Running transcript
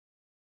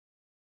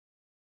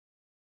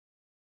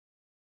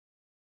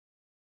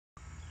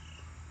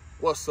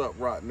What's up,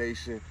 Rock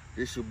Nation?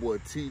 This your boy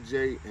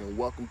TJ, and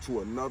welcome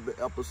to another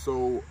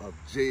episode of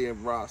Jay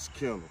and Rock's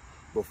Kennel.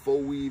 Before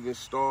we even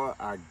start,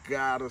 I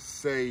gotta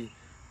say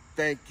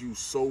thank you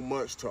so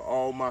much to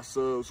all my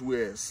subs.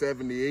 We're at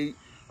 78,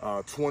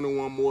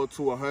 21 more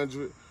to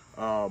 100.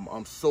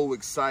 I'm so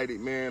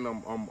excited, man.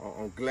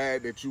 I'm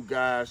glad that you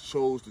guys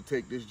chose to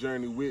take this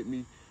journey with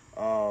me.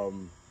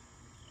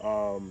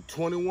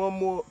 21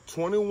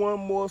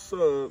 more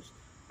subs,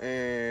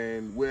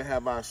 and we'll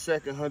have our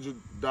second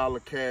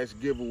 $100 cash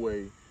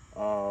giveaway.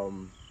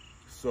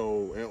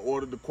 So in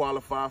order to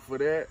qualify for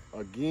that,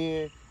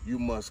 again, you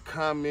must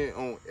comment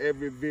on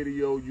every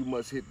video. You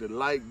must hit the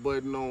like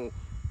button on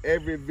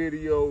every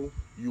video.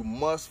 You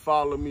must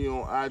follow me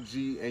on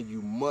IG, and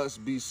you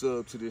must be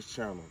subbed to this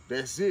channel.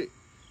 That's it.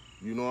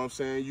 You know what I'm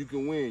saying? You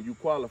can win. You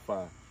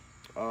qualify.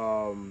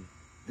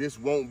 This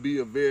won't be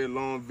a very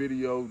long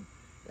video.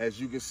 As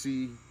you can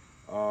see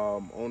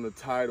on the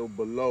title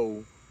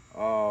below,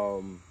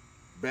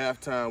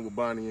 Bath Time with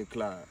Bonnie and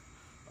Clyde.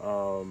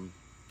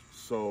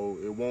 So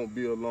it won't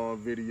be a long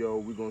video.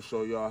 We're going to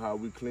show y'all how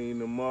we clean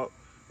them up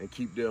and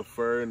keep their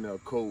fur and their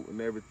coat and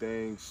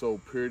everything so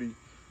pretty.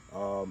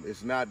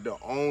 It's not the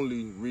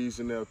only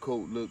reason their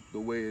coat look the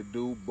way it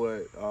do,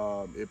 but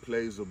it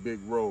plays a big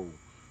role.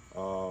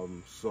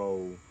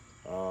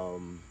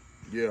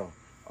 Yeah.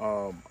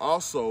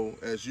 Also,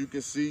 as you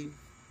can see,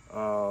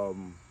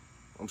 I'm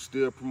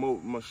still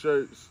promoting my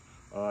shirts.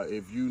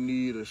 If you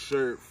need a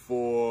shirt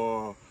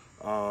for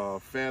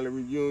family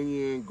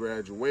reunion,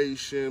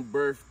 graduation,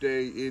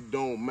 birthday, it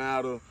don't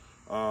matter.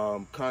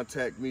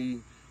 Contact me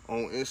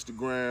on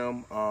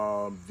Instagram.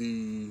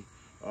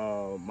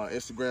 My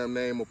Instagram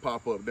name will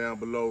pop up down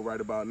below right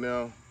about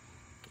now.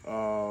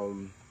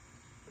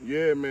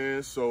 Yeah,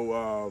 man.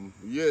 So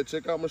yeah,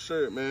 check out my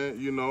shirt, man.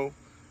 You know,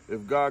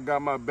 if God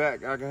got my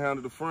back, I can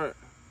handle the front.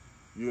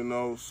 You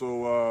know,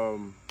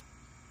 so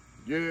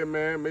yeah,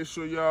 man. Make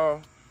sure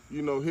y'all,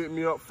 you know, hit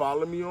me up.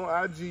 Follow me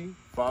on IG.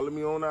 Follow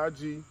me on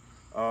IG.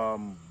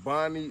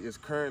 Bonnie is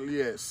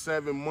currently at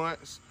 7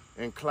 months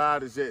and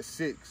Clyde is at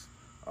 6.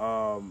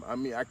 I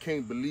mean, I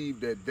can't believe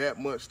that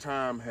much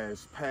time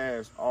has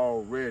passed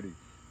already,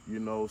 you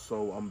know,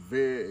 so I'm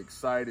very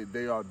excited.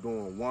 They are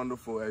doing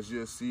wonderful. As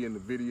you'll see in the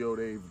video,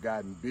 they've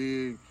gotten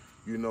big,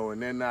 you know,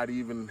 and they're not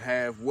even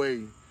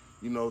halfway,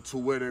 you know, to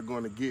where they're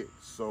going to get.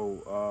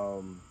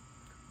 So,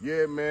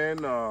 yeah, man,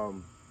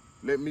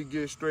 let me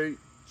get straight,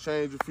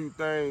 change a few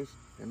things,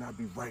 and I'll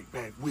be right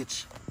back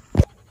with you.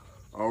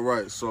 All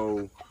right,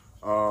 so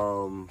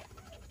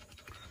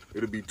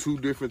it'll be two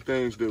different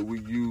things that we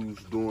use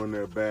during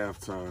their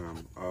bath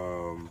time.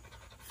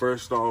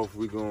 First off,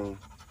 we're gonna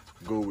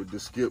go with the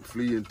Skip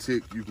Flea and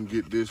Tick. You can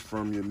get this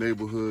from your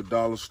neighborhood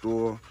dollar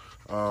store.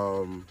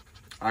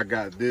 I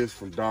got this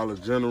from Dollar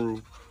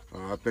General.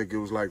 I think it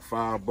was like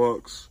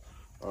 $5.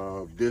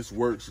 This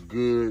works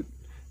good.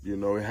 You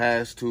know, it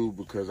has to,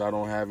 because I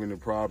don't have any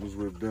problems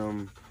with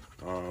them,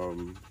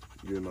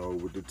 you know,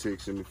 with the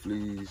ticks and the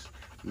fleas.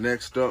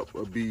 Next up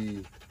will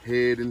be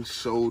Head and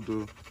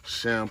Shoulder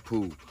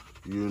shampoo,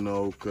 you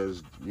know,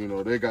 because, you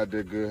know, they got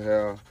that good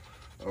hair.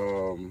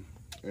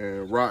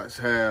 And Rocks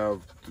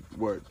have,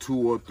 what, 2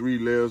 or 3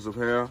 layers of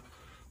hair.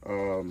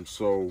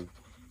 So,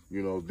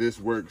 you know, this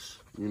works,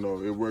 you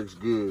know, it works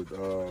good,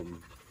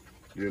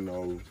 you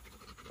know.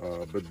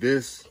 But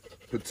this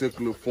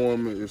particular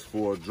formula is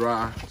for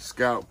dry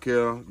scalp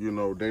care. You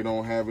know, they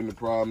don't have any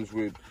problems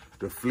with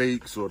the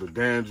flakes or the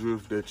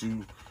dandruff that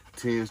you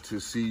tend to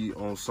see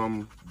on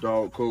some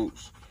dog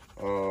coats.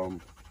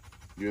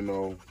 You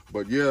know,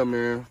 but yeah,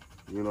 man,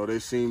 you know, they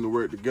seem to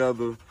work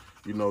together.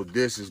 You know,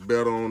 this is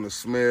better on the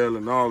smell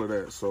and all of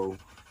that. So,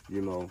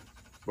 you know,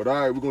 but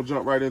all right, we're gonna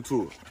jump right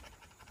into it.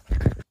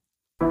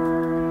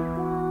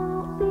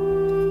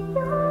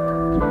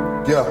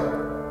 Yeah,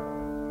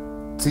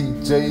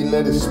 TJ,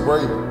 let it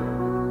spray.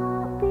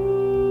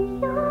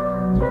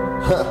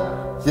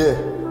 Yeah,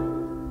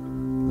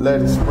 let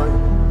it spray. I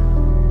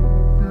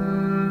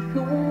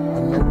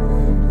know the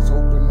end is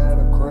open at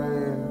a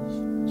crash.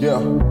 Yeah.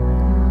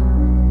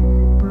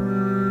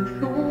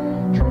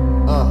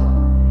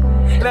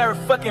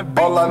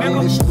 All I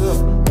need is strip,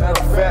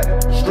 matter of fact,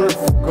 strip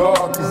for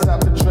God. Cause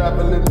I've been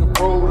traveling the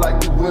road like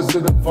the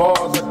Wizard of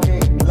Oz. I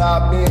can't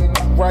lie,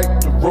 man,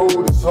 right, the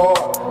road is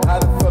hard. I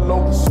done fell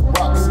over some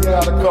rocks,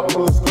 got a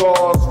couple of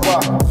scars. Why?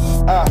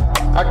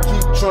 I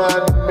keep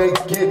trying to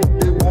make it,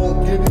 they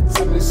won't give it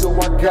to me, so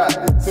I got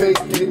to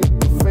take it,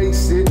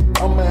 face it.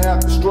 I'ma have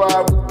to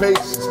strive with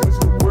patience, cause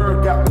the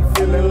world got me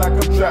feeling like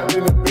I'm trapped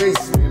in the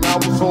basement. I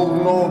was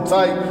holding on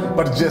tight,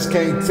 but I just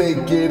can't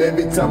take it.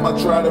 Every time I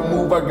try to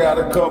move, I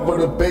gotta cover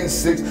the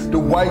basics. The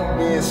white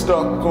man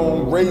stuck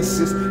on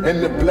racist,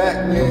 and the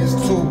black man's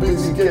too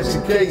busy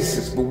catching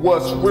cases. But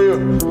what's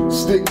real?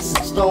 Sticks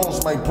and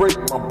stones might break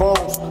my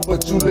bones,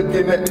 but you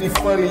looking at me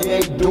funny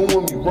ain't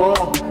doing me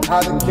wrong. I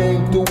done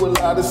came through a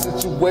lot of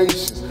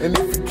situations, and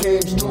if it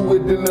came through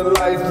it, then the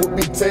life would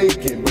be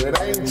taken.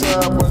 But I ain't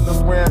trying to run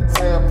around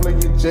town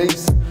playing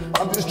Jason.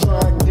 I'm just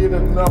trying to get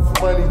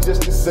enough money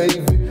just to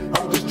save it.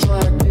 I'm just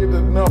trying to get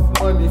enough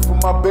money for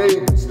my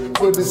babies.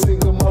 Put a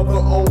single mother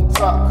on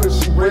top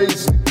cause she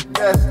raised me.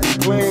 That's the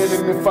plan,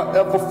 and if I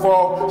ever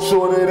fall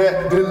short of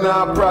that, then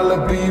I'll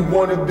probably be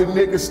one of the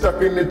niggas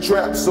stuck in the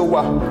trap. So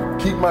I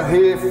keep my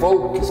head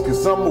focused,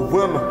 cause I'm a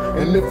winner.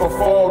 And if I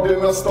fall,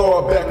 then I'll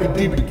start back at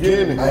the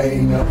beginning. I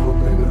ain't never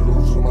been a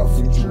loser, my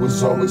future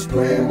was always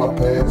playing. My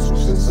past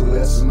was just a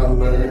lesson I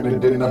learned,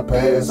 and then I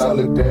passed. I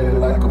looked at it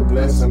like a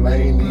blessing, I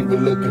ain't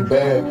even looking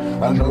bad.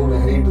 I know the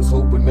haters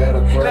hoping that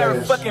I crash.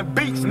 Larry fucking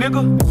beats,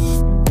 nigga.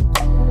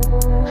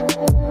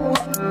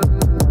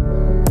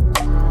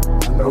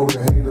 I know the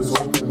haters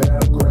hoping that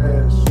I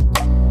crash.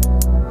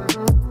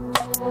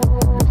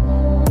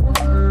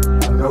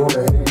 I know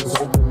the haters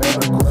hoping that I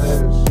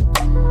crash.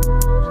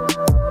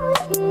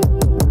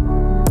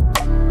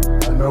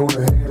 I know the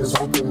haters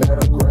hoping that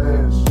I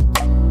crash.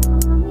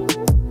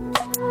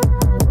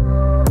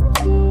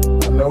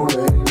 I know the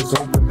haters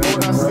hoping that I crash.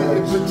 When I say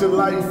it, put your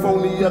life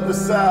on the other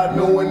side,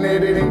 knowing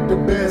that it ain't the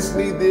best,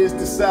 neither is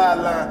the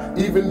sideline.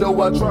 Even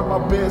though I try my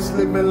best,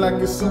 living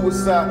like a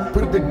suicide.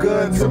 Put the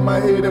gun to my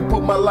head and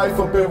put my life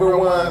up and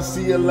rewind.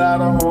 See a lot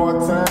of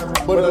hard times,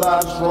 but a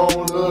lot of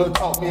strong love.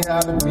 Taught me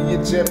how to be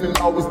a champion,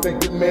 always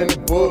thinking man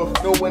above.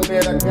 Knowing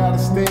that I gotta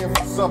stand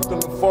for something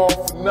and fall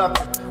for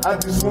nothing. I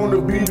just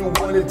wanna be the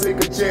one to take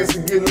a chance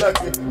and get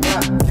lucky.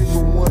 Not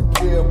giving one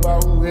care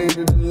about who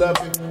hated or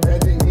loved it.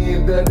 At the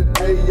end of the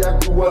day, I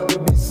grew up to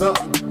be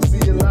something.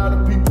 See a lot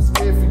of people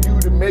scared for you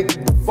to make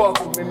it to fuck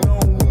them. And I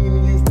don't mean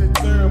to use that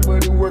term,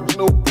 but it works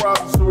no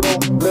problem. So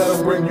don't let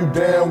them bring you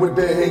down with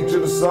their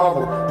hatred or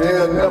sorrow.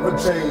 They'll never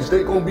change,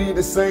 they gon' be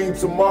the same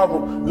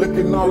tomorrow.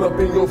 Looking all up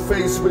in your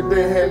face with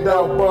their hand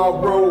out bar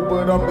road.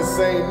 But I'm the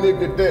same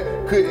nigga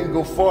that couldn't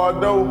go far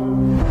though.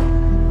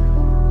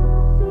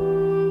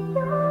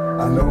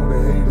 I know the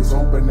haters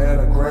hoping that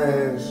I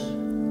crash.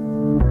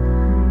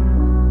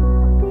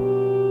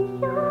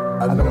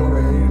 I know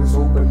the haters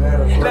hoping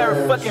that I crash.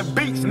 Larry fucking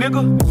beats,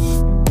 nigga.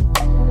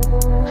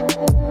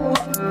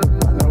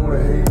 I know the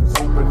haters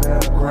hoping that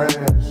I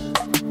crash.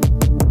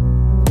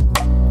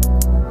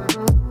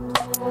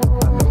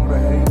 I know the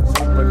haters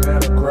hoping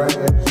that I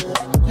crash.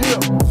 Yeah,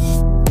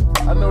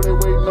 I know they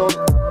waiting on it,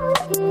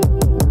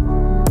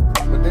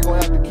 but they gon'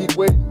 have to keep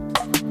waiting.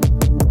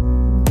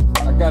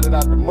 I got it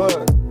out the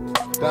mud.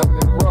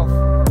 Diamond in the rough.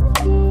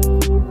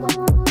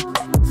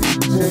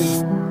 TJ.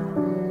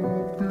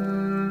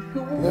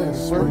 Yes,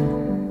 sir.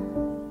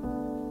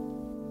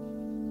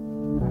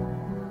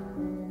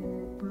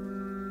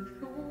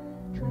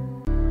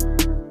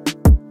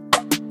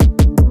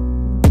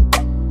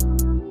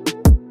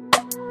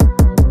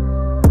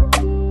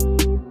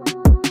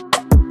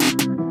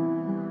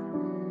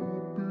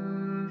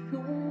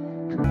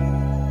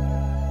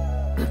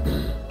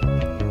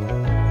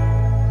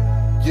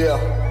 Yeah,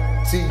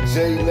 TJ,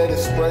 let it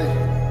spray.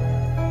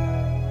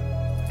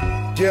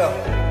 Yeah.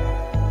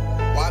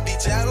 YB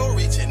Channel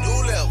reaching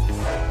new levels.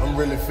 I'm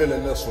really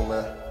feeling this one,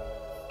 man.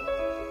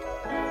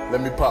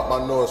 Let me pop my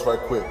nose right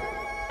quick.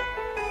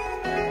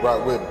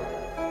 Right with me.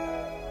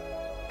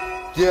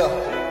 Yeah.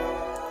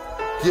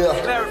 Yeah.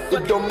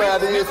 It don't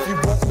matter if you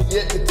want me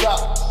at the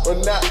top or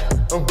not.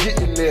 I'm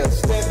getting there.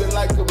 Standing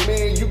like a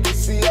man, you can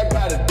see I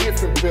got a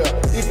different pair.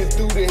 Even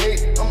through the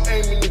hate, I'm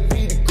aiming to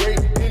be the great.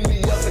 In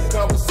the other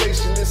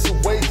conversation, it's a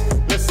waste.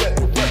 Let's set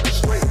the record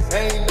straight.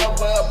 I ain't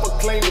never ever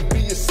claimed to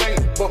be a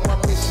saint, but my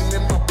mission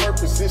and my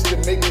purpose is to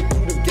make it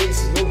through the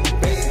gates. No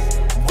debating.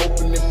 I'm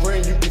hoping and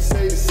praying you can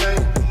say the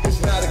same. It's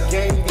not a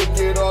game. Look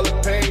at all the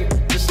pain.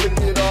 Just look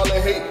at all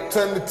the hate.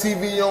 Turn the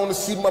TV on to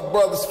see my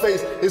brother's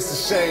face. It's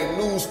a shame.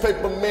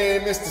 Newspaper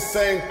man, it's the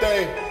same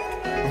thing.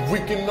 If we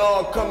can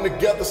all come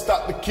together,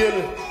 stop the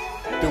killing,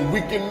 then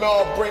we can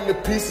all bring the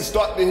peace and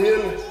start the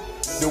healing.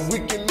 Then we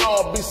can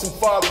all be some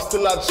fathers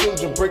till our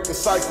children break the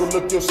cycle.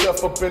 Look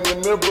yourself up in the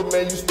mirror,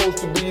 man, you supposed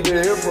to be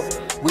the hero.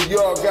 We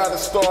all gotta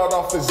start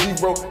off at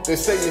zero. They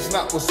say it's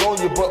not what's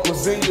on you, but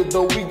what's in you,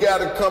 though we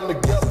gotta come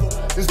together.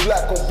 This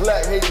black on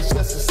black hate is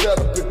just a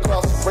setup.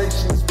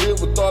 Incarceration is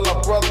built with all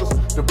our brothers,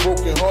 the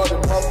broken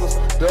hearted mothers.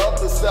 The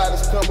other side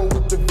is coming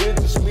with the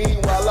vengeance.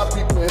 Meanwhile, our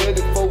people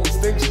headed for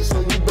extinction, so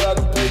you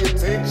better pay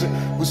attention.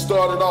 We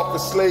started off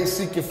as slaves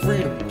seeking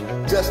freedom,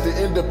 just to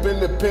end up in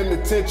the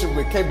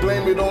penitentiary. Can't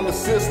blame it on the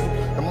system.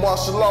 And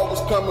martial law was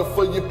coming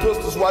for your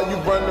pistols while you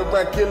running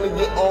around killing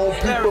your own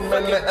people.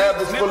 Man, the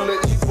average full of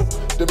evil.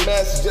 The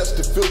mass is just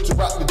to filter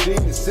out the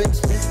demons.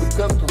 6 feet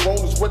because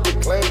corona's what they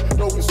claim.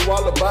 Don't get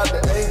swallowed by the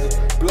anger.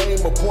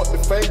 Blame or point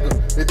the finger.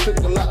 It took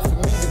a lot for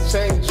me to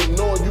change. And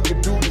knowing you can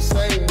do the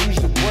same,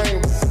 use your brain.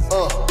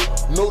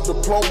 No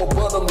diploma,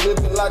 but I'm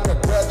living like I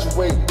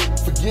graduated.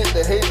 Forget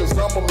the haters,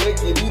 I'ma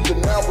make it either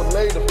now or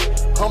later.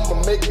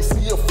 I'ma make it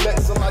see you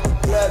flexing like a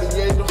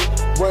gladiator.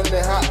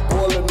 Running hot,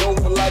 boiling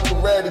over like a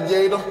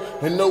radiator.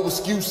 And no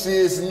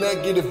excuses,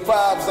 negative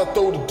vibes, I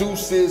throw the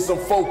deuces, I'm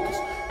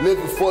focused.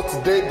 Living for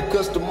today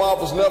because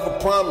tomorrow's never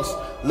promised.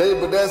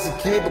 Labeled as a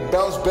kid but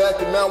bounced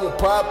back and now I'm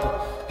popping.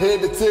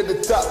 Headed to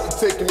the top and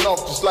taking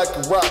off just like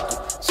a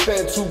rocket.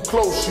 Stand too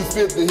close, you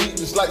feel the heat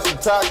just like some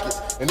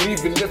targets. And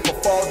even if I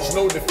fall, just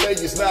know that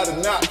failure's not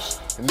an option.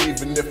 And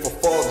even if I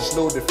fall, just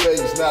know that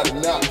failure's not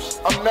an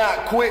option. I'm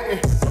not quitting,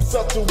 I'm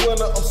such a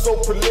winner, I'm so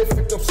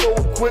prolific, I'm so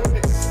equipped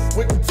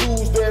with the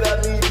tools that I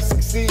need to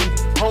succeed.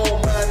 Home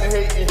mind and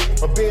hating,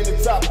 or being the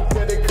topic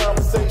of their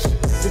conversation.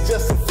 It's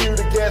just a few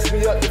to gas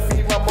me up to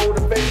feed my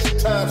motivation.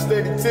 Time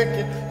steady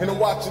ticking, and I'm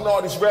watching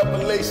all these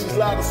revelations. A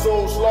lot of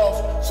souls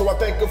lost, so I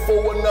thank Him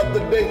for another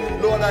day.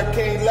 Lord, I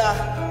can't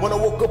lie. When I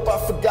woke up,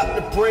 I forgot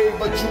to pray,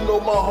 but you know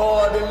my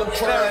heart, and I'm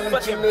trying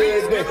each and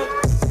every day.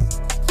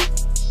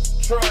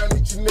 Trying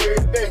each and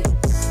every day.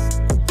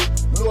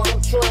 Lord,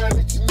 I'm trying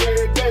each and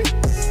every day.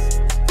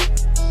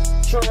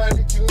 Trying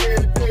each and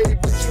every day,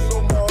 but you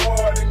know my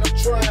heart, and I'm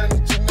trying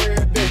each and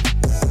every day.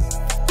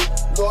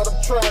 Lord,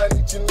 I'm trying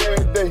each and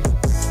every day.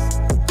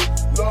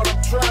 Lord,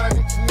 I'm trying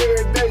each and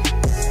every day.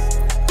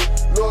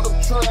 Lord, I'm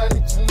trying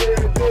each and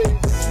every day,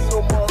 but you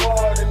know my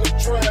heart, and I'm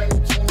trying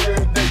each and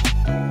every day.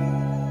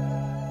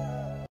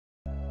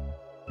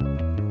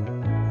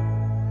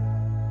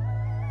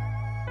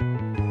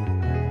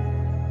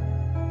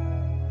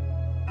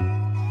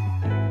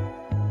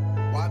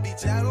 YB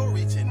Chatto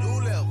reaching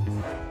new levels.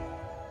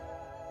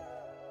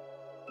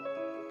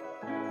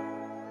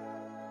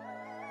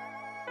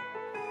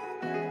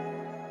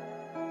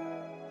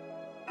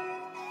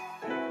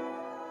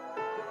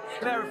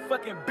 Larry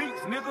fucking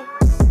beats,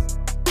 nigga.